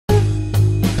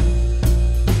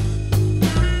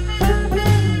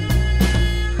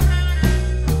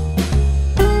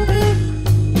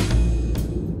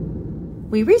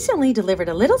We recently delivered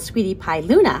a little sweetie pie,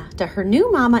 Luna, to her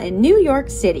new mama in New York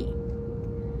City.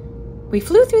 We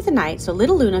flew through the night so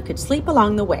little Luna could sleep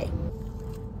along the way.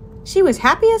 She was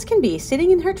happy as can be sitting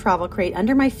in her travel crate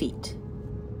under my feet.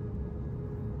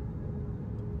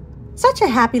 Such a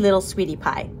happy little sweetie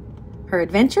pie. Her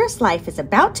adventurous life is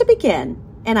about to begin,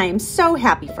 and I am so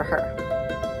happy for her.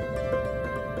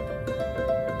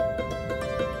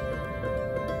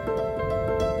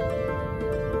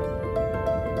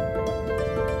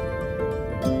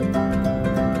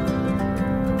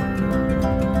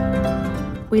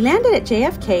 We landed at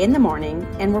JFK in the morning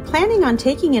and were planning on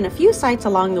taking in a few sights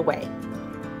along the way.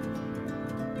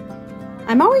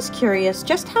 I'm always curious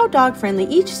just how dog-friendly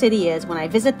each city is when I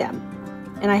visit them,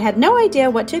 and I had no idea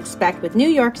what to expect with New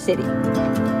York City.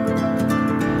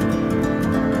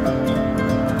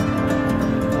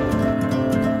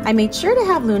 I made sure to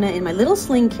have Luna in my little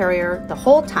sling carrier the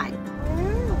whole time.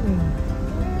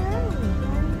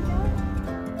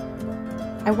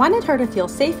 I wanted her to feel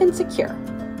safe and secure.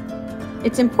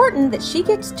 It's important that she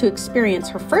gets to experience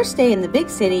her first day in the big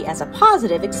city as a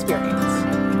positive experience.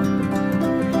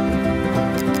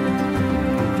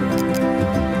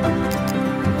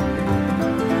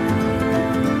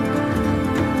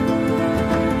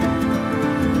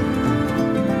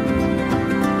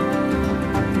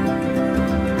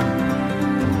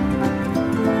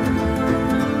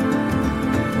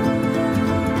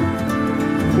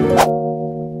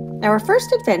 Our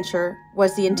first adventure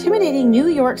was the intimidating New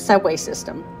York subway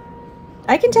system.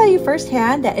 I can tell you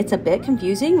firsthand that it's a bit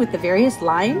confusing with the various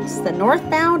lines, the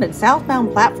northbound and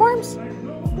southbound platforms.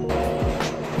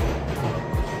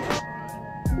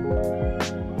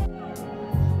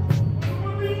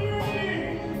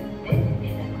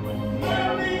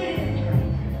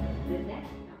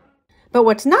 But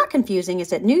what's not confusing is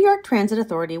that New York Transit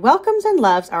Authority welcomes and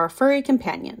loves our furry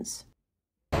companions.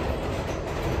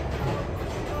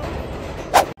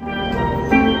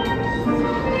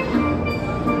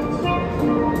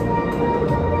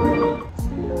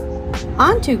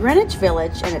 On to Greenwich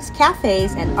Village and its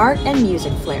cafes and art and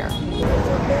music flair.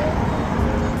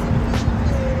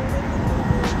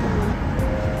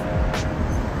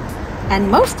 And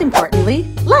most importantly,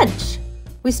 lunch.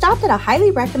 We stopped at a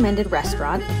highly recommended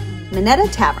restaurant,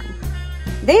 Limonite Tavern.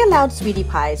 They allowed sweetie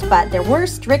pies, but there were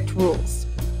strict rules.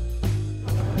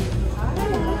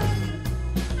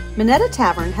 Limonite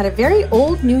Tavern had a very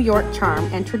old New York charm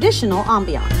and traditional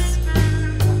ambiance.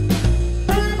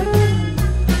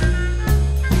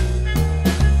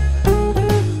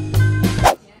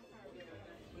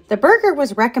 The burger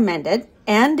was recommended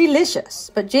and delicious,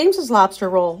 but James's lobster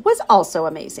roll was also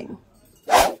amazing.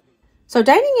 So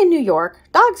dining in New York,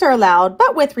 dogs are allowed,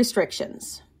 but with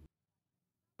restrictions.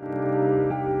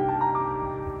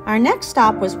 Our next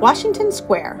stop was Washington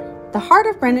Square, the heart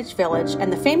of Greenwich Village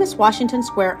and the famous Washington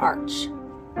Square Arch.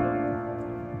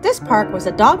 This park was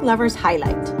a dog lover's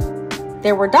highlight.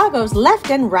 There were doggos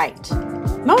left and right.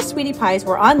 Most sweetie pies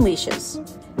were on leashes.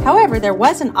 However, there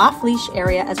was an off-leash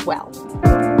area as well.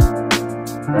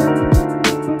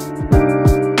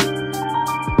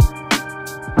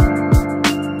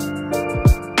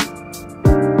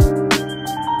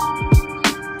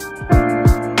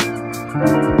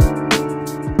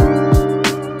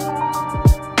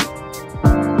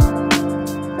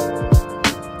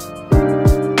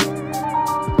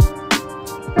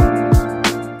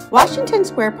 Washington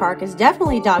Square Park is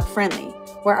definitely dog-friendly,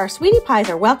 where our sweetie pies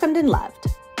are welcomed and loved.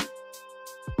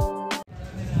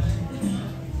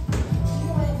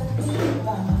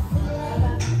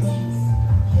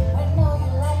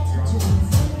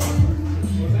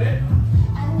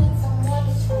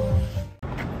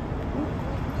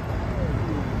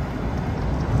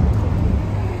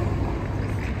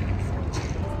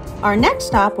 Our next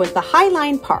stop was the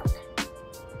Highline Park,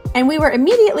 and we were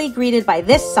immediately greeted by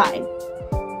this sign.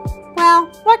 Well,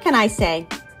 what can I say?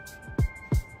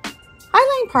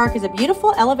 Highline Park is a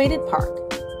beautiful elevated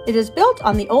park. It is built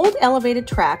on the old elevated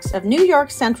tracks of New York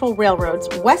Central Railroad's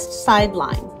West Side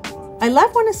Line. I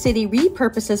love when a city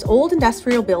repurposes old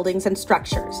industrial buildings and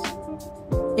structures.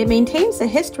 It maintains the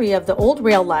history of the old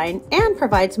rail line and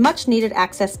provides much needed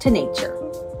access to nature.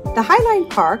 The Highline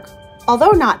Park,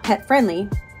 although not pet-friendly,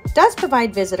 does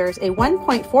provide visitors a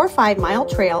 1.45-mile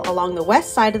trail along the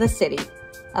west side of the city,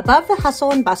 above the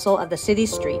hustle and bustle of the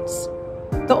city's streets.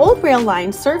 The old rail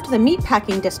line served the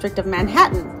meatpacking district of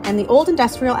Manhattan, and the old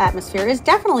industrial atmosphere is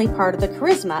definitely part of the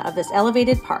charisma of this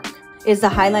elevated park. Is the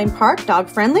Highline Park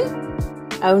dog-friendly?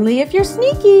 Only if you're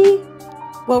sneaky!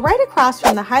 Well, right across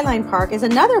from the Highline Park is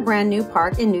another brand new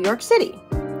park in New York City,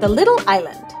 the Little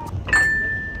Island.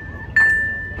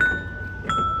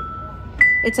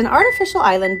 It's an artificial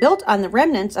island built on the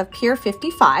remnants of Pier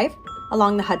 55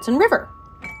 along the Hudson River.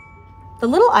 The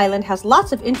little island has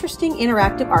lots of interesting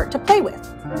interactive art to play with.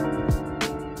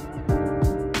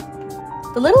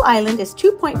 The little island is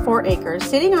 2.4 acres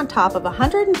sitting on top of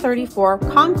 134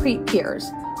 concrete piers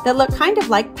that look kind of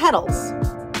like petals.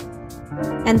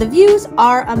 And the views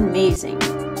are amazing.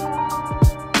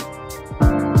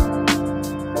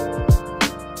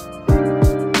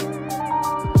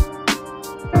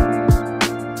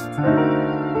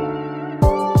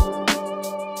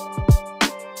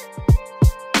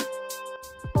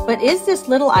 But is this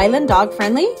little island dog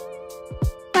friendly?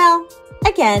 Well,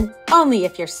 again, only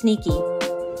if you're sneaky.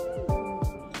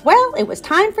 Well, it was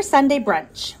time for Sunday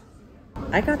brunch.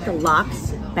 I got the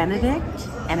lox Benedict,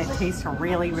 and it tastes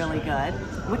really, really good.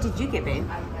 What did you get, babe?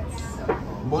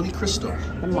 Monte Cristo.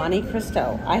 The Monte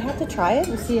Cristo. I have to try it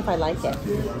and see if I like it.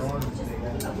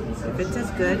 If it's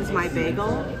as good as my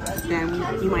bagel, then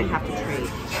you might have to trade.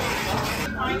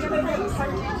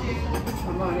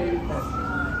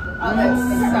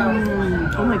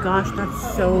 Oh my gosh,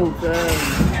 that's so good.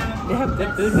 They have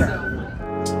good food here.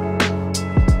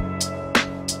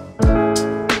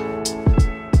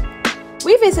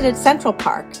 We visited Central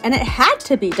Park, and it had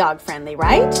to be dog-friendly,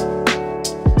 right?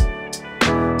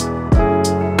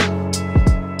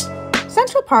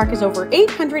 Central Park is over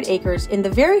 800 acres in the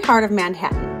very heart of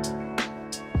Manhattan.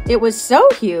 It was so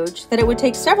huge that it would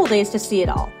take several days to see it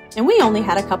all, and we only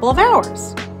had a couple of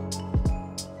hours.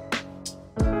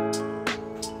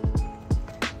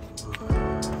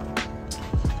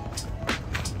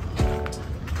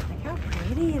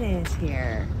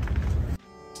 Here.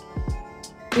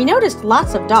 We noticed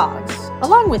lots of dogs,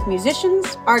 along with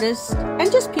musicians, artists,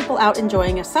 and just people out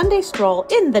enjoying a Sunday stroll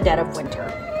in the dead of winter.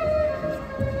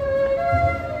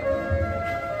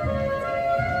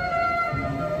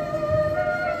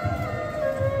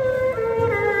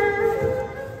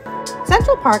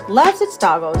 Central Park loves its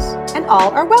doggos, and all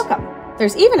are welcome.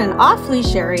 There's even an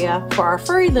off-leash area for our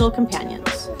furry little companions.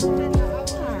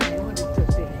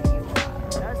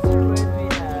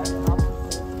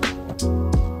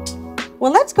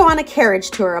 Well, let's go on a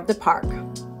carriage tour of the park.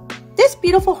 This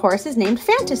beautiful horse is named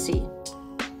Fantasy,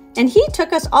 and he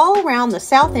took us all around the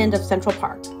south end of Central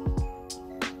Park.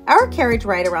 Our carriage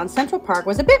ride around Central Park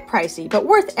was a bit pricey, but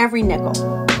worth every nickel.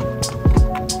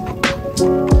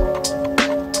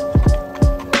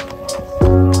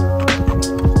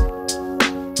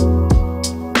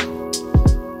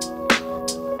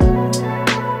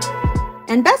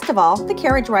 And best of all, the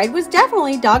carriage ride was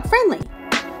definitely dog-friendly.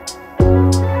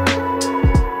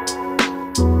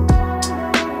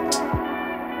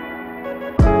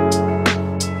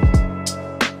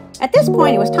 At this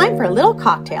point, it was time for a little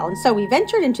cocktail, and so we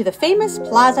ventured into the famous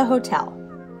Plaza Hotel.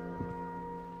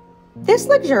 This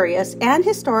luxurious and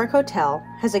historic hotel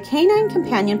has a canine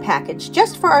companion package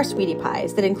just for our sweetie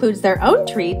pies that includes their own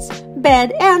treats,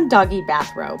 bed, and doggy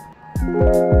bathrobe.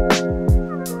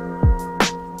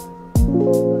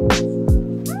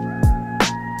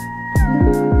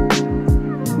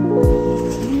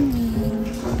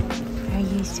 Are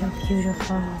you so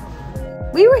beautiful?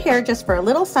 We were here just for a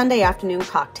little Sunday afternoon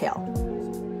cocktail.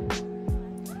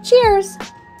 Cheers!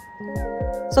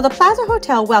 So the Plaza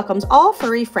Hotel welcomes all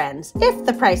furry friends, if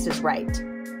the price is right.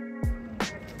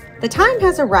 The time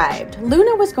has arrived.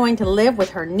 Luna was going to live with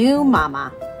her new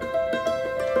mama.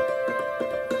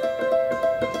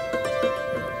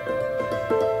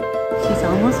 She's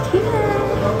almost here.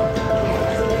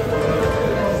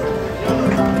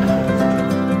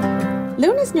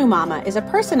 Luna's new mama is a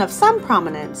person of some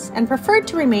prominence and preferred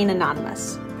to remain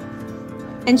anonymous.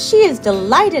 And she is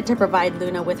delighted to provide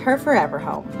Luna with her forever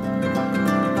home.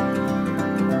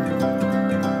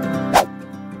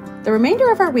 The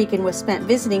remainder of our weekend was spent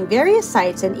visiting various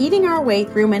sites and eating our way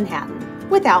through Manhattan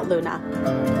without Luna.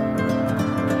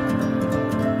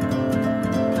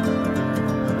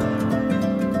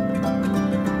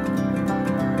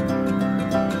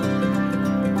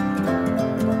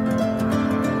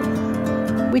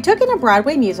 We took in a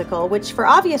Broadway musical, which for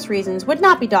obvious reasons would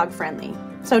not be dog-friendly,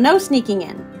 so no sneaking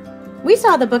in. We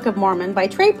saw The Book of Mormon by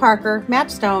Trey Parker, Matt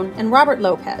Stone, and Robert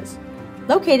Lopez,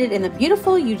 located in the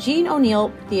beautiful Eugene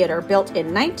O'Neill Theater built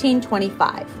in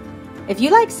 1925. If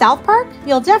you like South Park,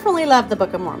 you'll definitely love The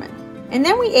Book of Mormon. And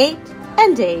then we ate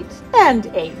and ate and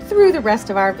ate through the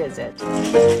rest of our visit.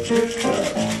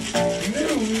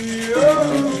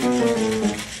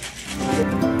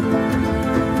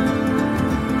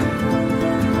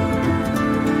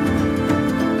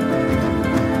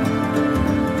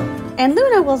 And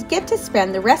Luna will get to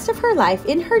spend the rest of her life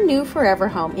in her new forever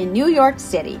home in New York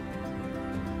City.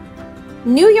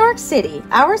 New York City,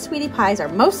 our sweetie pies are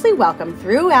mostly welcome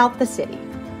throughout the city.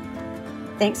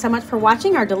 Thanks so much for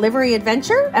watching our delivery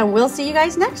adventure, and we'll see you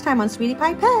guys next time on Sweetie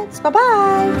Pie Pets.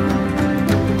 Bye-bye!